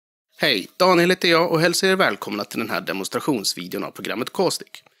Hej, Daniel heter jag och hälsar er välkomna till den här demonstrationsvideon av programmet Caustic.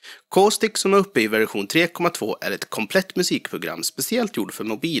 Caustic som är uppe i version 3.2 är ett komplett musikprogram speciellt gjort för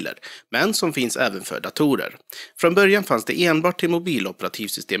mobiler, men som finns även för datorer. Från början fanns det enbart till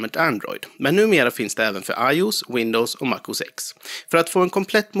mobiloperativsystemet Android, men numera finns det även för iOS, Windows och Mac OS X. För att få en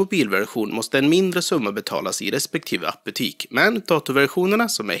komplett mobilversion måste en mindre summa betalas i respektive appbutik, men datorversionerna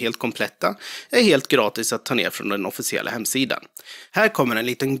som är helt kompletta är helt gratis att ta ner från den officiella hemsidan. Här kommer en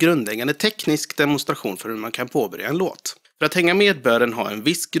liten grundläggande teknisk demonstration för hur man kan påbörja en låt. För att hänga med bör den ha en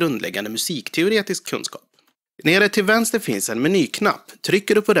viss grundläggande musikteoretisk kunskap. Nere till vänster finns en menyknapp.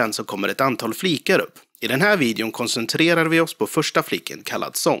 Trycker du på den så kommer ett antal flikar upp. I den här videon koncentrerar vi oss på första fliken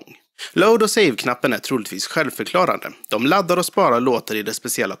kallad sång. Load och save-knappen är troligtvis självförklarande. De laddar och sparar låtar i det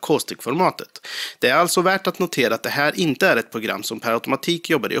speciella Caustic-formatet. Det är alltså värt att notera att det här inte är ett program som per automatik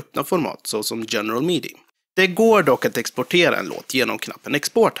jobbar i öppna format såsom General MIDI. Det går dock att exportera en låt genom knappen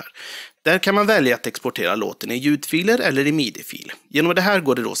export här. Där kan man välja att exportera låten i ljudfiler eller i midi-fil. Genom det här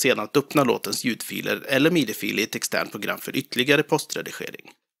går det då sedan att öppna låtens ljudfiler eller midi-fil i ett externt program för ytterligare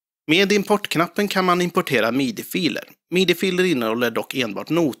postredigering. Med importknappen kan man importera midi-filer. Midi-filer innehåller dock enbart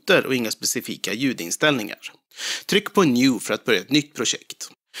noter och inga specifika ljudinställningar. Tryck på New för att börja ett nytt projekt.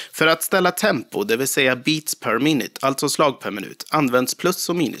 För att ställa tempo, det vill säga beats per minute, alltså slag per minut, används plus-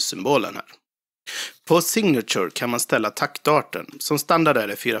 och minussymbolen här. På Signature kan man ställa taktarten, som standard är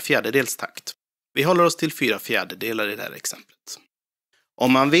det 4/4 takt. Vi håller oss till 4/4 i det här exemplet.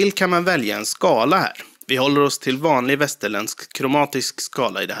 Om man vill kan man välja en skala här. Vi håller oss till vanlig västerländsk kromatisk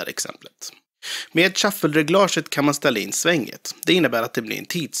skala i det här exemplet. Med shuffle-reglaget kan man ställa in svänget. Det innebär att det blir en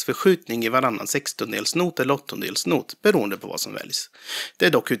tidsförskjutning i varannan 16-delsnot eller 8-delsnot beroende på vad som väljs. Det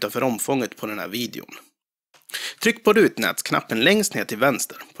är dock utanför omfånget på den här videon. Tryck på rutnätsknappen längst ner till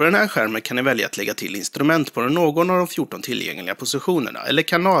vänster. På den här skärmen kan ni välja att lägga till instrument på någon av de 14 tillgängliga positionerna, eller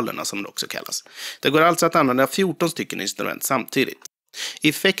kanalerna som det också kallas. Det går alltså att använda 14 stycken instrument samtidigt.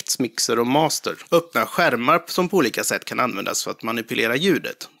 Effects, mixer och master öppnar skärmar som på olika sätt kan användas för att manipulera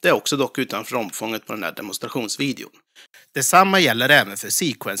ljudet. Det är också dock utanför omfånget på den här demonstrationsvideon. Detsamma gäller även för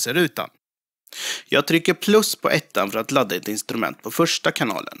sequencer-rutan. Jag trycker plus på ettan för att ladda ett instrument på första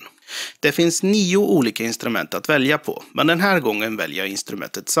kanalen. Det finns 9 olika instrument att välja på, men den här gången väljer jag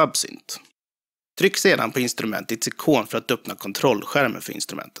instrumentet subsynth. Tryck sedan på instrumentets ikon för att öppna kontrollskärmen för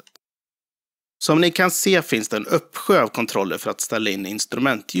instrumentet. Som ni kan se finns det en uppsjö av kontroller för att ställa in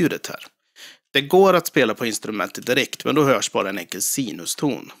instrumentljudet här. Det går att spela på instrumentet direkt, men då hörs bara en enkel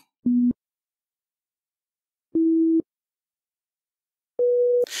sinuston.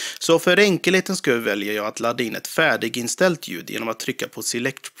 Så för enkelhetens skull väljer jag att ladda in ett färdiginställt ljud genom att trycka på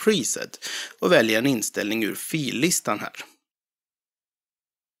Select Preset och välja en inställning ur fillistan här.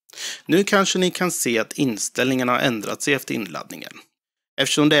 Nu kanske ni kan se att inställningarna har ändrat sig efter inladdningen.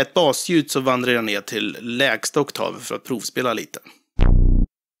 Eftersom det är ett basljud så vandrar jag ner till lägsta oktaver för att provspela lite.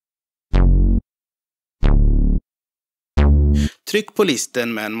 Tryck på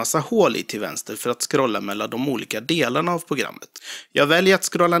listen med en massa hål i till vänster för att scrolla mellan de olika delarna av programmet. Jag väljer att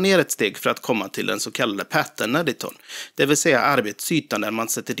scrolla ner ett steg för att komma till den så kallade pattern-editorn, det vill säga arbetsytan där man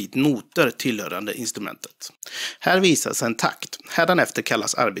sätter dit noter tillhörande instrumentet. Här visas en takt. Hädanefter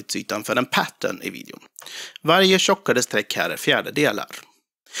kallas arbetsytan för en pattern i videon. Varje tjockare streck här är fjärdedelar.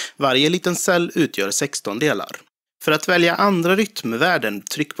 Varje liten cell utgör 16 delar. För att välja andra rytmvärden,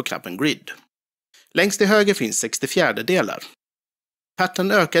 tryck på knappen Grid. Längst till höger finns 64 delar.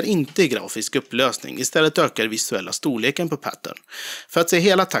 Pattern ökar inte i grafisk upplösning, istället ökar visuella storleken på pattern. För att se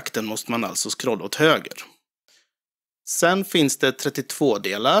hela takten måste man alltså scrolla åt höger. Sen finns det 32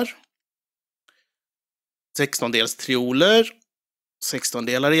 delar, 16-dels trioler, 16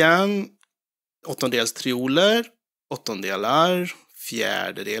 delar igen, 8-dels trioler, 8-delar,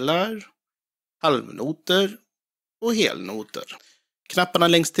 fjärdedelar, halvnoter och helnoter. Knapparna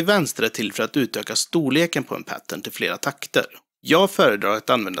längst till vänster är till för att utöka storleken på en pattern till flera takter. Jag föredrar att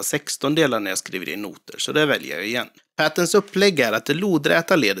använda 16 delar när jag skriver in noter, så det väljer jag igen. Patterns upplägg är att det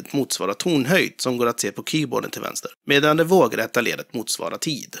lodräta ledet motsvarar tonhöjd som går att se på keyboarden till vänster, medan det vågräta ledet motsvarar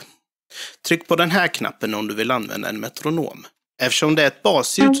tid. Tryck på den här knappen om du vill använda en metronom. Eftersom det är ett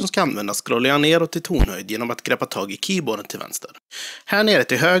basljud som ska användas scrollar jag neråt till tonhöjd genom att greppa tag i keyboarden till vänster. Här nere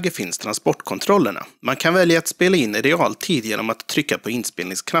till höger finns transportkontrollerna. Man kan välja att spela in i realtid genom att trycka på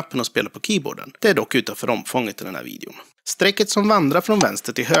inspelningsknappen och spela på keyboarden. Det är dock utanför omfånget i den här videon. Strecket som vandrar från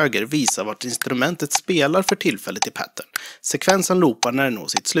vänster till höger visar vart instrumentet spelar för tillfället i pattern. Sekvensen loopar när den når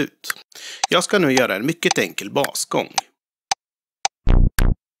sitt slut. Jag ska nu göra en mycket enkel basgång.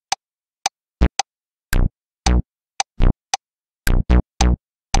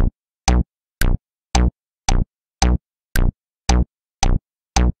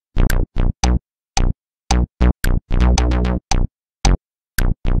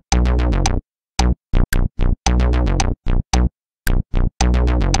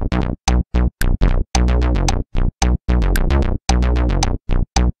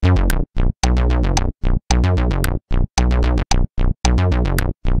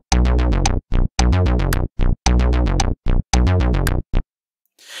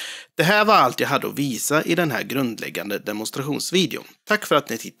 Det här var allt jag hade att visa i den här grundläggande demonstrationsvideon. Tack för att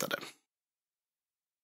ni tittade!